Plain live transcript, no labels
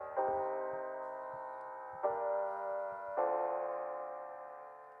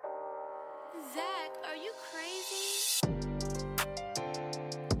Zach, are you crazy?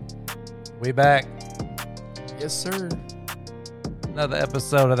 We back. Yes, sir. Another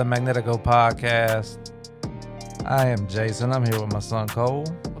episode of the Magnetico Podcast. I am Jason. I'm here with my son Cole.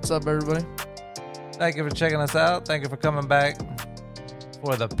 What's up, everybody? Thank you for checking us out. Thank you for coming back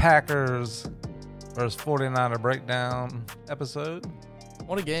for the Packers versus 49er breakdown episode.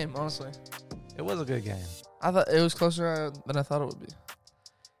 What a game, honestly. It was a good game. I thought it was closer than I thought it would be.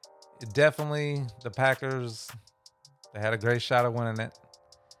 Definitely, the Packers, they had a great shot at winning it.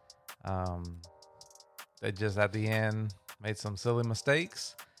 They just, at the end, made some silly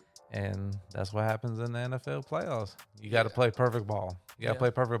mistakes, and that's what happens in the NFL playoffs. You got to play perfect ball. You got to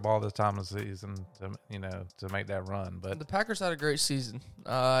play perfect ball this time of the season to make that run. But the Packers had a great season.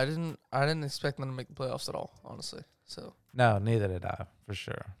 I didn't expect them to make the playoffs at all, honestly. So no, neither did I, for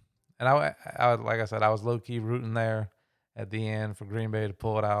sure. And I like I said, I was low key rooting there at the end for Green Bay to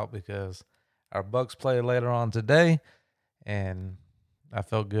pull it out because our Bucks play later on today, and I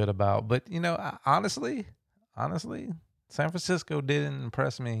felt good about. But honestly, San Francisco didn't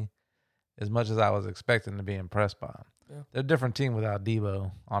impress me as much as I was expecting to be impressed by them. Yeah. They're a different team without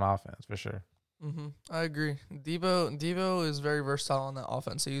Debo on offense, for sure. Mm-hmm. I agree. Debo is very versatile on that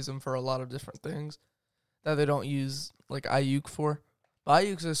offense. They use him for a lot of different things that they don't use like Ayuk for. But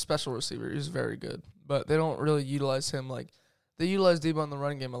Ayuk's a special receiver. He's very good. But they don't really utilize him like they utilize Debo in the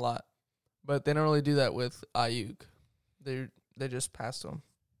running game a lot. But they don't really do that with Ayuk. They just pass to him.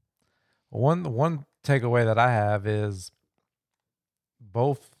 One takeaway that I have is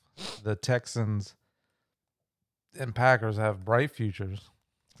both the Texans and Packers have bright futures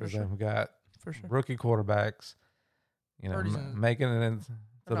because they've got rookie quarterbacks, making it into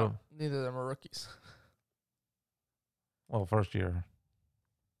neither of them are rookies. Well, first year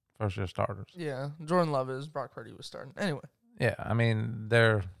starters. Yeah, Jordan Love is. Brock Purdy was starting. Anyway. Yeah, I mean,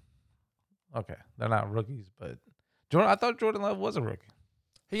 they're not rookies, but I thought Jordan Love was a rookie.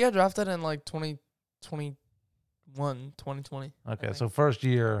 He got drafted in like 2020. Okay, so first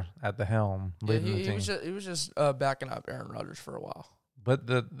year at the helm, leading the team. He was just backing up Aaron Rodgers for a while. But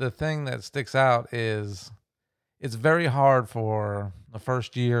the thing that sticks out is it's very hard for a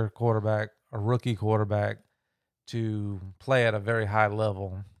first-year quarterback, a rookie quarterback, to play at a very high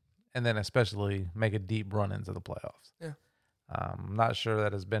level and then especially make a deep run into the playoffs. Yeah. I'm not sure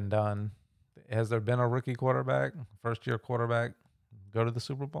that has been done. Has there been a rookie quarterback, first-year quarterback, go to the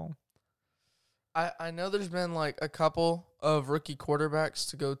Super Bowl? I know there's been like a couple of rookie quarterbacks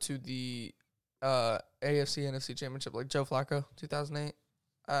to go to the AFC, NFC championship, like Joe Flacco, 2008.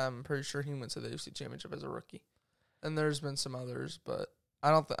 I'm pretty sure he went to the AFC championship as a rookie. And there's been some others, but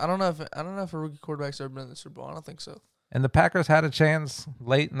I don't know if a rookie quarterback's ever been in the Super Bowl. I don't think so. And the Packers had a chance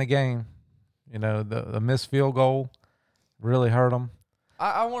late in the game. The missed field goal really hurt them.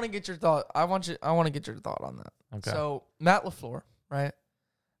 I want to get your thought. I want to get your thought on that. Okay. So Matt LaFleur, right?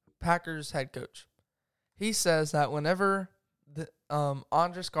 Packers head coach. He says that whenever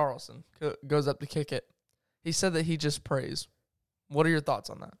Andres Carlson goes up to kick it, he said that he just prays. What are your thoughts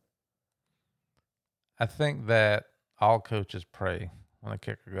on that? I think that all coaches pray when a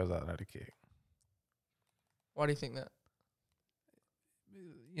kicker goes out there to kick. Why do you think that?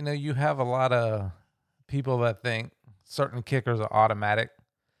 You have a lot of people that think certain kickers are automatic.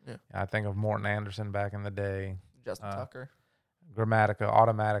 Yeah. I think of Morton Anderson back in the day. Justin Tucker.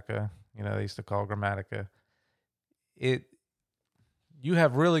 Automatica. They used to call Grammatica. You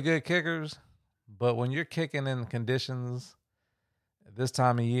have really good kickers, but when you're kicking in conditions at this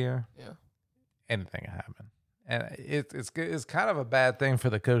time of year, anything can happen. And it's kind of a bad thing for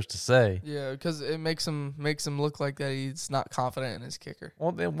the coach to say. Yeah, because it makes him look like that he's not confident in his kicker.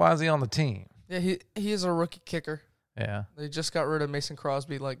 Well, then why is he on the team? Yeah, he is a rookie kicker. Yeah. They just got rid of Mason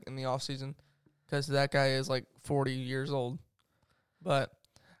Crosby like in the offseason because that guy is like 40 years old. But,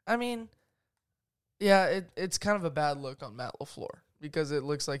 I mean, yeah, it's kind of a bad look on Matt LaFleur because it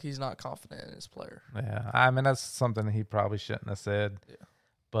looks like he's not confident in his player. Yeah, I mean, that's something he probably shouldn't have said. Yeah.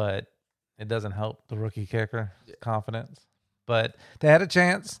 But it doesn't help the rookie kicker confidence. But they had a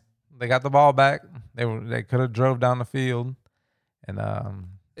chance. They got the ball back. They could have drove down the field. And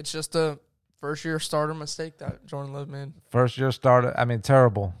it's just a first-year starter mistake that Jordan Love made. First-year starter. I mean,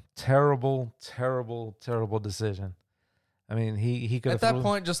 terrible decision. I mean, he could at that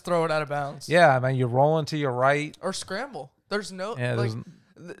point just throw it out of bounds. Yeah, I mean, you're rolling to your right or scramble. There's no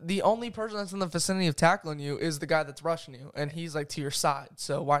the only person that's in the vicinity of tackling you is the guy that's rushing you, and he's like to your side.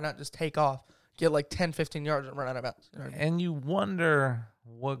 So why not just take off, get like 10, 15 yards, and run out of bounds? You know what I mean? And you wonder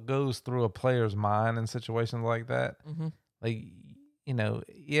what goes through a player's mind in situations like that. Mm-hmm. Like,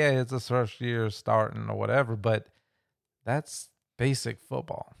 it's a first year starting or whatever, but that's basic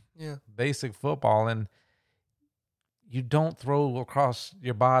football. basic football, and you don't throw across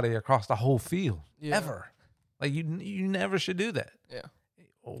your body across the whole field ever. Like you never should do that. Yeah.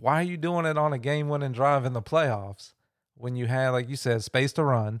 Why are you doing it on a game-winning drive in the playoffs when you had, like you said, space to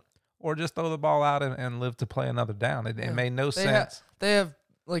run, or just throw the ball out and live to play another down? It made no sense. They have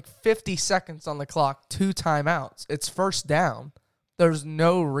like 50 seconds on the clock, 2 timeouts. It's first down. There's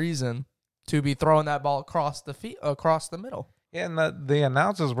no reason to be throwing that ball across the middle. Yeah, and the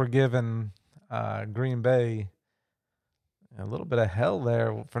announcers were giving Green Bay a little bit of hell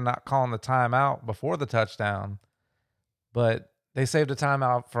there for not calling the timeout before the touchdown, but they saved a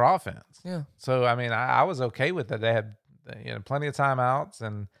timeout for offense. Yeah. So, I mean, I was okay with that. They had plenty of timeouts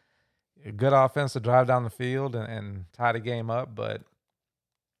and good offense to drive down the field and tie the game up, but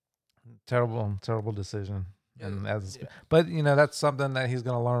terrible decision. But, that's something that he's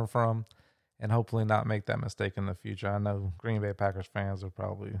going to learn from and hopefully not make that mistake in the future. I know Green Bay Packers fans are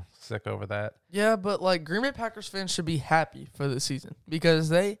probably sick over that. Yeah, but, like, Green Bay Packers fans should be happy for the season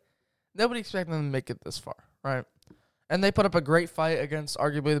because nobody expected them to make it this far, right? And they put up a great fight against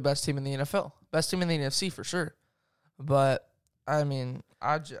arguably the best team in the NFL. Best team in the NFC for sure. But, I mean,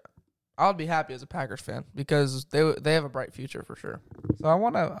 I'll be happy as a Packers fan because they have a bright future for sure. So I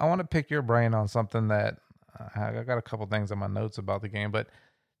want to pick your brain on something that I got a couple things in my notes about the game, but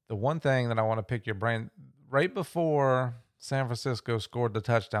the one thing that I want to pick your brain, right before San Francisco scored the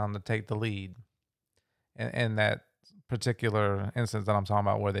touchdown to take the lead, in that particular instance that I'm talking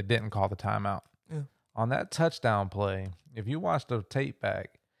about where they didn't call the timeout. Yeah. On that touchdown play, if you watch the tape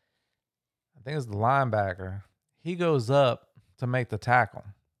back, I think it's the linebacker, he goes up to make the tackle.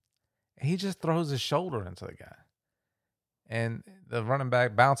 He just throws his shoulder into the guy. And the running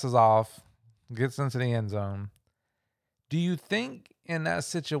back bounces off, gets into the end zone. Do you think in that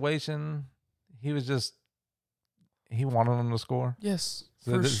situation he wanted him to score? Yes,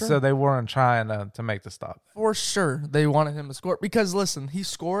 So, for sure. So they weren't trying to make the stop. For sure, they wanted him to score. Because, listen, he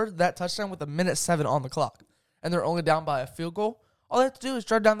scored that touchdown with 1:07 on the clock, and they're only down by a field goal. All they have to do is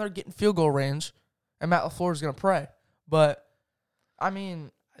drive down there, get in field goal range, and Matt LaFleur is going to pray. But, I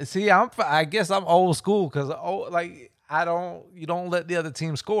mean... See, I guess I'm old school because, you don't let the other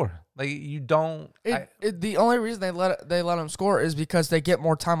team score. Like, you don't... the only reason they let him score is because they get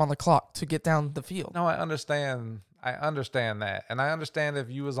more time on the clock to get down the field. No, I understand that. And I understand if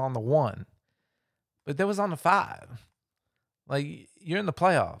you was on the 1. But they was on the 5. Like, you're in the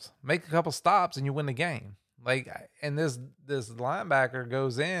playoffs. Make a couple stops and you win the game. Like, and this linebacker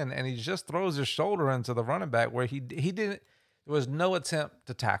goes in and he just throws his shoulder into the running back where he didn't... There was no attempt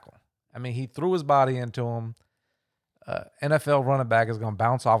to tackle. I mean, he threw his body into him. NFL running back is going to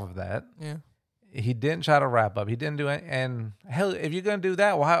bounce off of that. Yeah. He didn't try to wrap up. He didn't do it. And hell, if you're going to do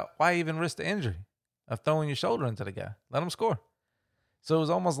that, why even risk the injury of throwing your shoulder into the guy? Let him score. So it was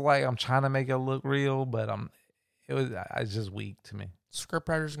almost like I'm trying to make it look real, but it's just weak to me. Script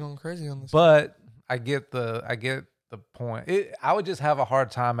writers going crazy on this. But I get the point. I would just have a hard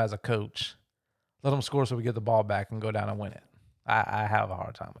time as a coach. Let them score so we get the ball back and go down and win it. I have a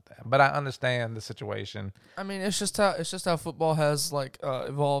hard time with that, but I understand the situation. I mean, it's just how football has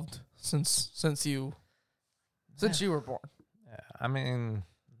evolved since you were born. Yeah, I mean,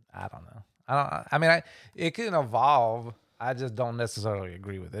 I don't know. It can evolve. I just don't necessarily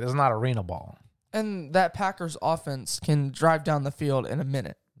agree with it. It's not arena ball. And that Packers offense can drive down the field in a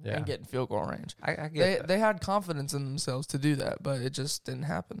minute and get in field goal range. I get that. They had confidence in themselves to do that, but it just didn't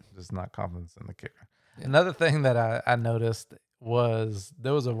happen. Just not confidence in the kicker. Yeah. Another thing that I noticed was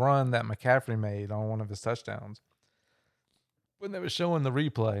there was a run that McCaffrey made on one of his touchdowns when they were showing the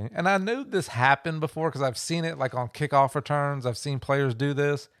replay. And I knew this happened before because I've seen it like on kickoff returns. I've seen players do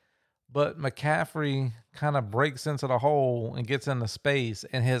this. But McCaffrey kind of breaks into the hole and gets into space,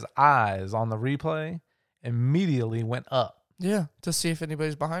 and his eyes on the replay immediately went up. Yeah, to see if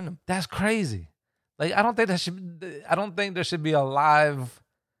anybody's behind him. That's crazy. Like, I don't think there should be a live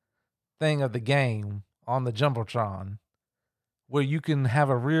thing of the game on the Jumbotron where you can have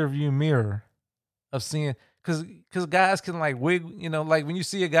a rear view mirror of seeing, because guys can like wig, like when you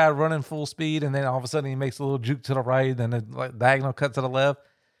see a guy running full speed and then all of a sudden he makes a little juke to the right and then like diagonal cut to the left.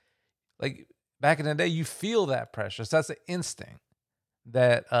 Like back in the day, you feel that pressure. So that's an instinct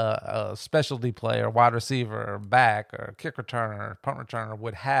that a specialty player, wide receiver, or back, or kick returner, or punt returner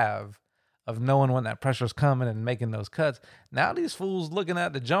would have of knowing when that pressure's coming and making those cuts. Now these fools looking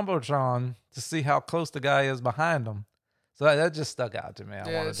at the Jumbotron to see how close the guy is behind them. So that just stuck out to me.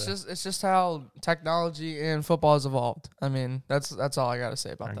 It's just how technology in football has evolved. I mean, that's all I got to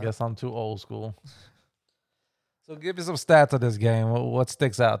say about that. I guess I'm too old school. So give me some stats of this game. What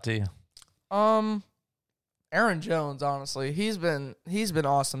sticks out to you? Aaron Jones, honestly, he's been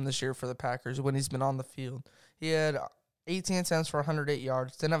awesome this year for the Packers when he's been on the field. He had 18 attempts for 108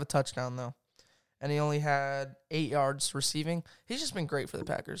 yards. Didn't have a touchdown, though. And he only had 8 yards receiving. He's just been great for the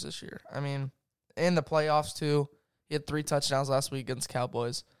Packers this year. I mean, in the playoffs, too. He had 3 touchdowns last week against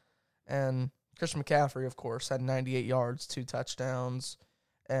Cowboys. And Christian McCaffrey, of course, had 98 yards, 2 touchdowns,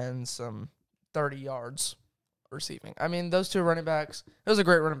 and some 30 yards receiving. I mean, those 2 running backs, it was a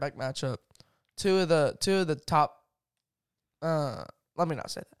great running back matchup. Two of the top, let me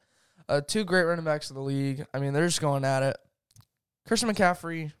not say that. 2 great running backs in the league. I mean, they're just going at it. Christian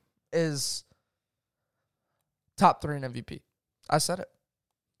McCaffrey is top 3 in MVP. I said it.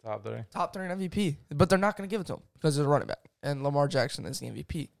 Top 3. Top 3 in MVP. But they're not going to give it to him because he's a running back. And Lamar Jackson is the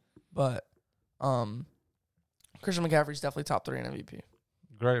MVP. But Christian McCaffrey's definitely top 3 in MVP.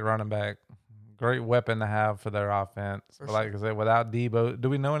 Great running back. Great weapon to have for their offense. For But like I said, without Debo,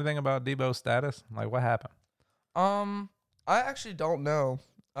 do we know anything about Debo's status? Like, what happened? I actually don't know.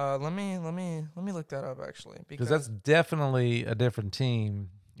 Let me look that up actually Because that's definitely a different team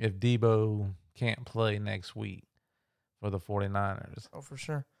if Debo can't play next week for the 49ers. Oh, for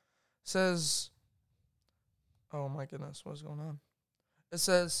sure. It says, oh my goodness, what's going on? It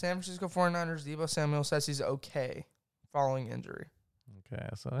says San Francisco 49ers, Debo Samuel says he's okay following injury. Okay,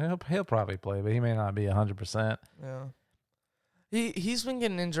 so he'll probably play, but he may not be 100%. Yeah. He's been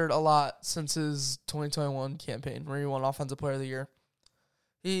getting injured a lot since his 2021 campaign where he won Offensive Player of the Year.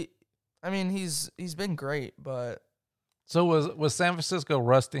 He's been great, but So was San Francisco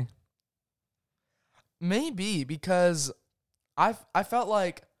rusty? maybe because I felt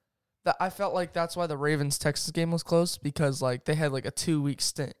like that's why the Ravens Texas game was close because like they had like a 2-week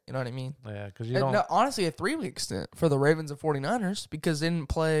stint, you know what I mean? Yeah, because honestly a 3-week stint for the Ravens and 49ers because they didn't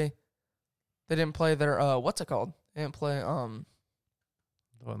play their what's it called? They didn't play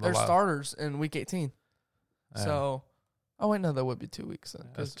their starters in week 18. Yeah. So that would be 2 weeks then.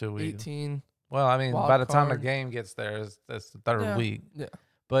 That's 2 weeks. 18. Well, I mean, Wild by the time the card. game gets there, that's the third week. Yeah.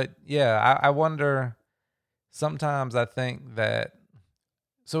 But yeah, I wonder. Sometimes I think that.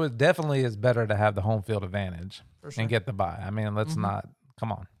 So it definitely is better to have the home field advantage For sure. and get the bye. I mean, let's not.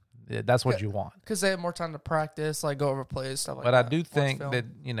 Come on, that's what you want. Because they have more time to practice, like go over plays, stuff like But that. I do Watch think film.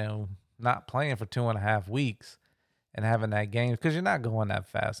 that not playing for 2.5 weeks and having that game because you're not going that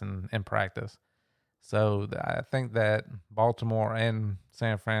fast in practice. So I think that Baltimore and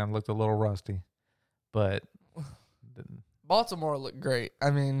San Fran looked a little rusty, but Baltimore looked great. I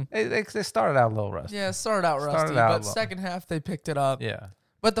mean, they started out a little rusty. yeah, it started out rusty, but second half they picked it up. Yeah.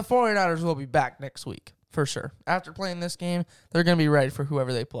 But the 49ers will be back next week, for sure. After playing this game, they're going to be ready for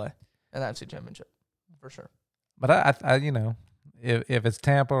whoever they play in that NFC Championship, for sure. But I if it's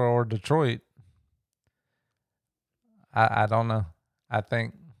Tampa or Detroit, I don't know. I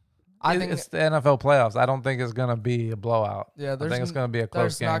think it's the NFL playoffs. I don't think it's going to be a blowout. Yeah, I think it's going to be a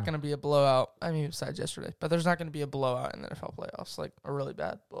close game. There's not going to be a blowout. I mean, besides yesterday. But there's not going to be a blowout in the NFL playoffs, like a really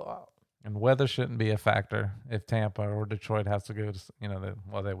bad blowout. And weather shouldn't be a factor if Tampa or Detroit has to go to,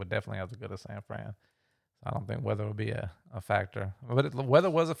 they would definitely have to go to San Fran. So I don't think weather would be a factor. But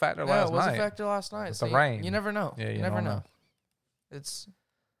weather was a factor last night. Yeah, it was a factor last night. With the rain. You never know. Yeah, you never don't know. know. It's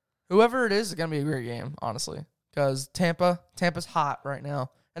whoever it is going to be a great game, honestly. Because Tampa's hot right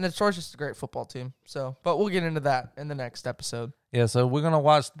now. And Detroit's just a great football team. So, but we'll get into that in the next episode. Yeah, so we're going to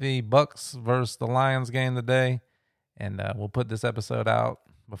watch the Bucks versus the Lions game today. And we'll put this episode out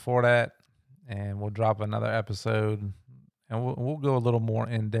before that, and we'll drop another episode, and we'll go a little more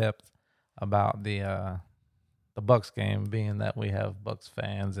in depth about the Bucks game, being that we have Bucks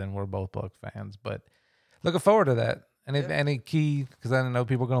fans and we're both Bucks fans. But looking forward to that. And if any key, because I know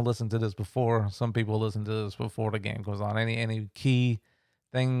people are going to listen to this before. Some people listen to this before the game goes on. Any key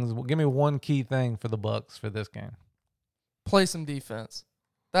things? Give me one key thing for the Bucks for this game. Play some defense.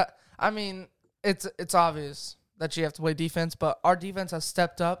 It's obvious that you have to play defense, but our defense has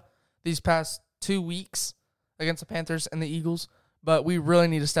stepped up these past 2 weeks against the Panthers and the Eagles. But we really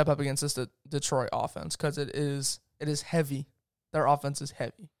need to step up against this Detroit offense because it is heavy. Their offense is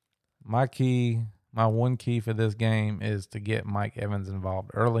heavy. My one key for this game is to get Mike Evans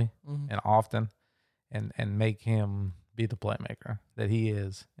involved early and often, and make him be the playmaker that he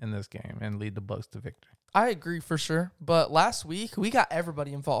is in this game and lead the Bucks to victory. I agree for sure. But last week, we got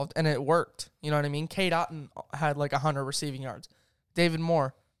everybody involved, and it worked. You know what I mean? Cade Otton had like 100 receiving yards. David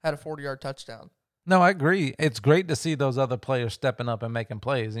Moore had a 40-yard touchdown. No, I agree. It's great to see those other players stepping up and making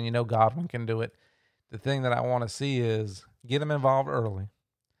plays, and Godwin can do it. The thing that I want to see is get them involved early,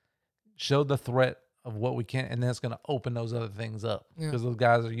 show the threat of what we can, and then it's going to open those other things up because those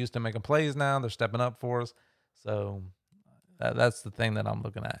guys are used to making plays now. They're stepping up for us. So that's the thing that I'm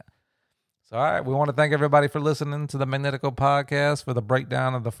looking at. So, all right, we want to thank everybody for listening to the Magnetico podcast for the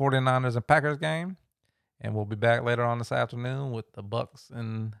breakdown of the 49ers and Packers game. And we'll be back later on this afternoon with the Bucks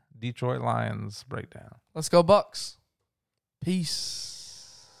and Detroit Lions breakdown. Let's go Bucks.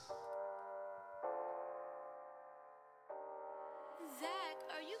 Peace. Zach,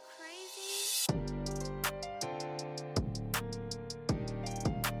 are you crazy?